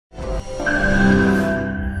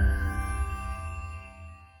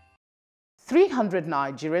300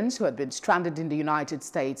 Nigerians who had been stranded in the United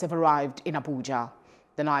States have arrived in Abuja.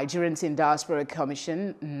 The Nigerians in Diaspora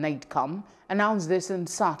Commission, NIDCOM, announced this on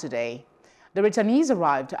Saturday. The returnees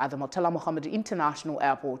arrived at the Murtala Muhammad International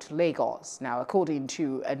Airport, Lagos. Now, according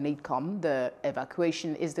to NIDCOM, the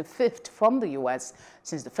evacuation is the fifth from the U.S.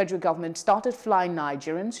 since the federal government started flying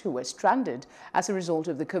Nigerians who were stranded as a result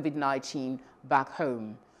of the COVID-19 back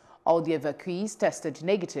home. All the evacuees tested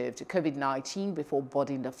negative to COVID-19 before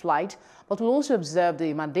boarding the flight, but will also observe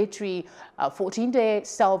the mandatory 14-day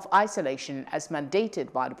self-isolation as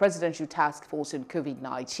mandated by the Presidential Task Force on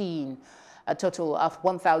COVID-19. A total of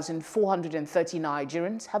 1,430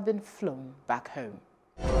 Nigerians have been flown back home.